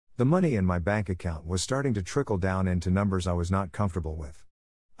The money in my bank account was starting to trickle down into numbers I was not comfortable with.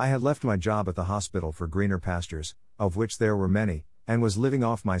 I had left my job at the hospital for greener pastures, of which there were many, and was living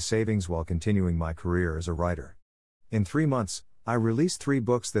off my savings while continuing my career as a writer. In 3 months, I released 3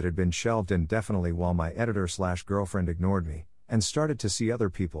 books that had been shelved indefinitely while my editor/girlfriend ignored me, and started to see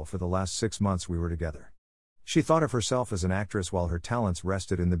other people for the last 6 months we were together. She thought of herself as an actress while her talents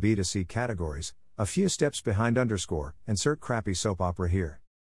rested in the B2C categories, a few steps behind insert crappy soap opera here.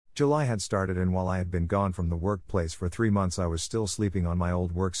 July had started, and while I had been gone from the workplace for 3 months, I was still sleeping on my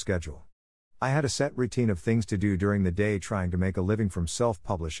old work schedule. I had a set routine of things to do during the day, trying to make a living from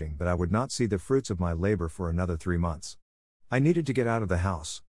self-publishing, but I would not see the fruits of my labor for another 3 months. I needed to get out of the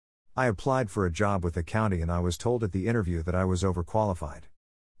house. I applied for a job with the county, and I was told at the interview that I was overqualified.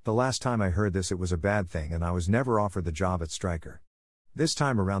 The last time I heard this, it was a bad thing, and I was never offered the job at Stryker. This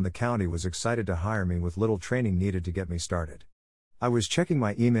time around, the county was excited to hire me with little training needed to get me started. I was checking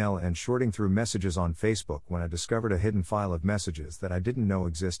my email and sorting through messages on Facebook when I discovered a hidden file of messages that I didn't know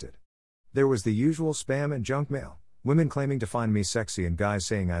existed. There was the usual spam and junk mail, women claiming to find me sexy and guys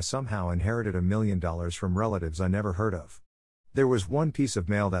saying I somehow inherited $1 million from relatives I never heard of. There was one piece of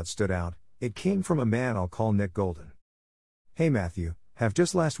mail that stood out. It came from a man I'll call Nick Golden. "Hey Matthew, have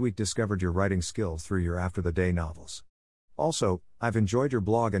just last week discovered your writing skills through your After the Day novels. Also, I've enjoyed your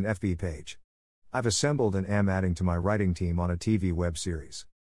blog and FB page. I've assembled and am adding to my writing team on a TV web series.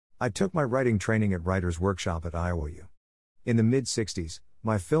 I took my writing training at Writers Workshop at IOU. In the mid-60s,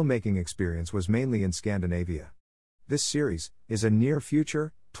 my filmmaking experience was mainly in Scandinavia. This series is a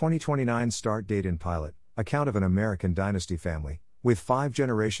near-future, 2029 start date in pilot, account of an American dynasty family, with 5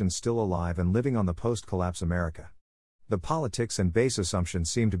 generations still alive and living on the post-collapse America. The politics and base assumptions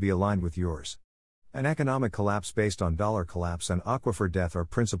seem to be aligned with yours. An economic collapse based on dollar collapse and aquifer death are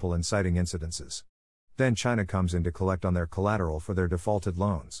principal inciting incidences. Then China comes in to collect on their collateral for their defaulted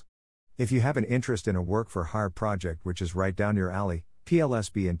loans. If you have an interest in a work-for-hire project which is right down your alley,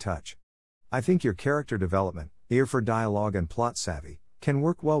 PLS, be in touch. I think your character development, ear for dialogue and plot savvy, can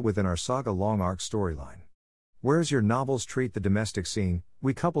work well within our saga long arc storyline. Whereas your novels treat the domestic scene,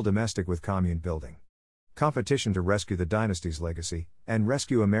 we couple domestic with commune building. Competition to rescue the dynasty's legacy, and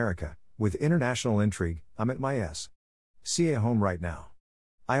rescue America, with international intrigue. I'm at my S.C.A. home right now.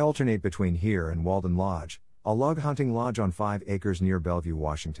 I alternate between here and Walden Lodge, a log hunting lodge on 5 acres near Bellevue,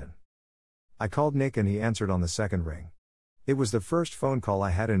 Washington. I called Nick and he answered on the second ring. It was the first phone call I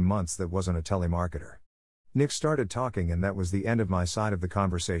had in months that wasn't a telemarketer. Nick started talking and that was the end of my side of the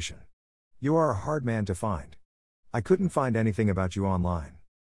conversation. "You are a hard man to find. I couldn't find anything about you online.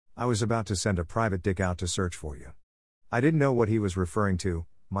 I was about to send a private dick out to search for you." I didn't know what he was referring to.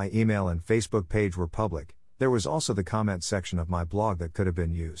 My email and Facebook page were public. There was also the comment section of my blog that could have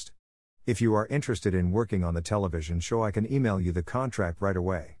been used. If you are interested in working on the television show, I can email you the contract right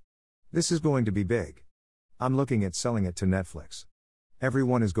away. This is going to be big. I'm looking at selling it to Netflix.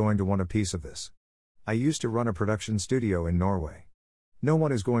 Everyone is going to want a piece of this. I used to run a production studio in Norway. No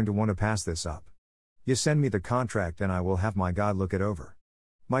one is going to want to pass this up. You send me the contract and I will have my guy look it over.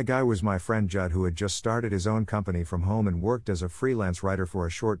 My guy was my friend Judd, who had just started his own company from home and worked as a freelance writer for a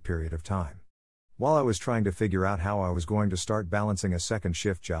short period of time. While I was trying to figure out how I was going to start balancing a second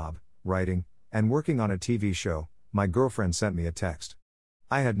shift job, writing, and working on a TV show, my girlfriend sent me a text.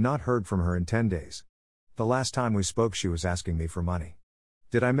 I had not heard from her in 10 days. The last time we spoke, she was asking me for money.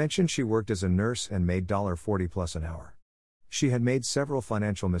 Did I mention she worked as a nurse and made $40 plus an hour? She had made several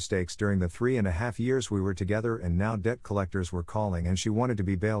financial mistakes during the 3.5 years we were together, and now debt collectors were calling and she wanted to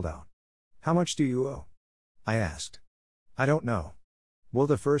be bailed out. "How much do you owe?" I asked. "I don't know." "Well,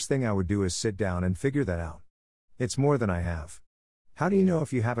 the first thing I would do is sit down and figure that out. It's more than I have." "How do you know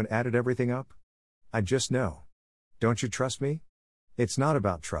if you haven't added everything up?" "I just know." "Don't you trust me?" "It's not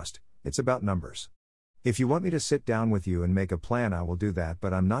about trust, it's about numbers. If you want me to sit down with you and make a plan, I will do that,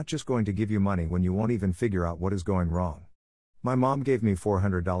 but I'm not just going to give you money when you won't even figure out what is going wrong. My mom gave me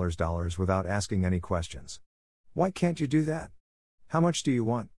 $400 without asking any questions. Why can't you do that?" "How much do you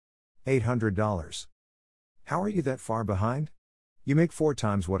want?" $800. "How are you that far behind? You make 4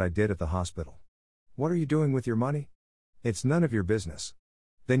 times what I did at the hospital. What are you doing with your money?" "It's none of your business."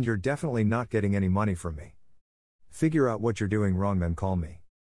 "Then you're definitely not getting any money from me. Figure out what you're doing wrong, then call me."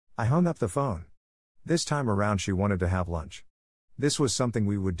 I hung up the phone. This time around she wanted to have lunch. This was something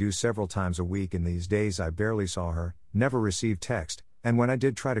we would do several times a week, and these days I barely saw her, never received text, and when I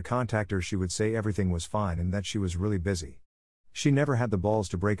did try to contact her she would say everything was fine and that she was really busy. She never had the balls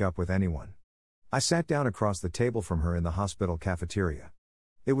to break up with anyone. I sat down across the table from her in the hospital cafeteria.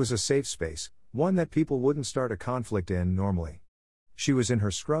 It was a safe space, one that people wouldn't start a conflict in normally. She was in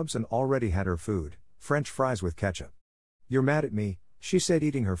her scrubs and already had her food, French fries with ketchup. "You're mad at me, she said,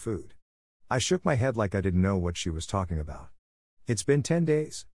 eating her food. I shook my head like I didn't know what she was talking about. It's been 10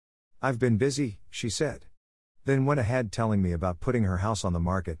 days. I've been busy, she said. Then went ahead telling me about putting her house on the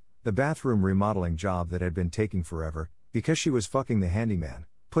market, the bathroom remodeling job that had been taking forever, because she was fucking the handyman,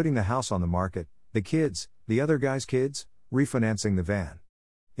 putting the house on the market, the kids, the other guy's kids, refinancing the van.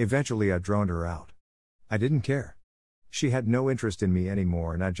 Eventually I droned her out. I didn't care. She had no interest in me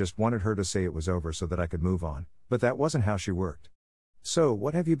anymore and I just wanted her to say it was over so that I could move on, but that wasn't how she worked. So,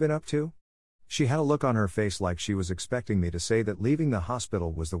 what have you been up to? She had a look on her face like she was expecting me to say that leaving the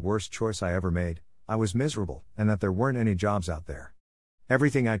hospital was the worst choice I ever made, I was miserable, and that there weren't any jobs out there.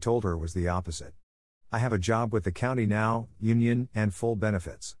 Everything I told her was the opposite. I have a job with the county now, union, and full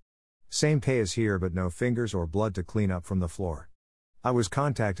benefits. Same pay as here but no fingers or blood to clean up from the floor. I was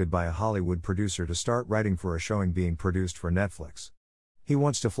contacted by a Hollywood producer to start writing for a showing being produced for Netflix. He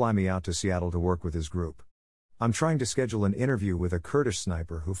wants to fly me out to Seattle to work with his group. I'm trying to schedule an interview with a Kurdish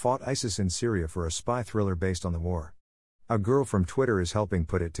sniper who fought ISIS in Syria for a spy thriller based on the war. A girl from Twitter is helping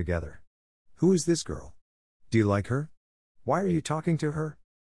put it together. Who is this girl? Do you like her? Why are you talking to her?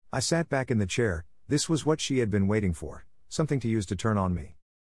 I sat back in the chair. This was what she had been waiting for, something to use to turn on me.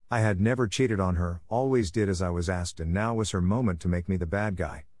 I had never cheated on her, always did as I was asked, and now was her moment to make me the bad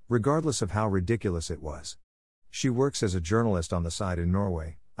guy, regardless of how ridiculous it was. She works as a journalist on the side in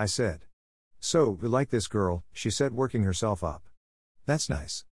Norway, I said. So, you like this girl, she said, working herself up. That's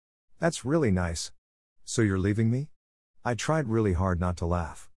nice. That's really nice. So you're leaving me? I tried really hard not to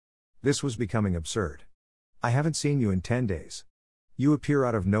laugh. This was becoming absurd. I haven't seen you in 10 days. You appear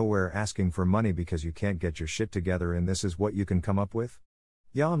out of nowhere asking for money because you can't get your shit together and this is what you can come up with?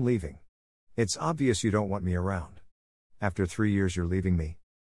 Yeah, I'm leaving. It's obvious you don't want me around. After 3 years you're leaving me.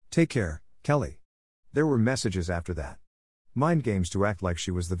 Take care, Kelly. There were messages after that. Mind games to act like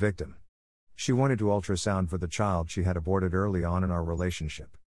she was the victim. She wanted to ultrasound for the child she had aborted early on in our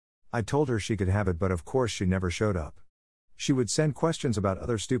relationship. I told her she could have it, but of course she never showed up. She would send questions about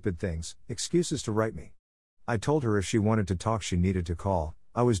other stupid things, excuses to write me. I told her if she wanted to talk she needed to call.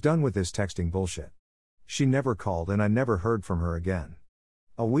 I was done with this texting bullshit. She never called and I never heard from her again.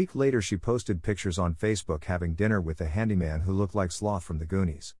 A week later she posted pictures on Facebook having dinner with the handyman who looked like Sloth from the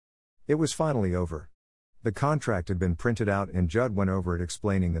Goonies. It was finally over. The contract had been printed out and Judd went over it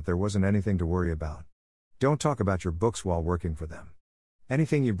explaining that there wasn't anything to worry about. Don't talk about your books while working for them.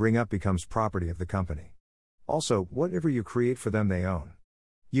 Anything you bring up becomes property of the company. Also, whatever you create for them they own.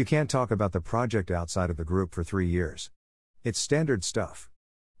 You can't talk about the project outside of the group for 3 years. It's standard stuff.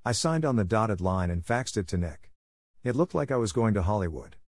 I signed on the dotted line and faxed it to Nick. It looked like I was going to Hollywood.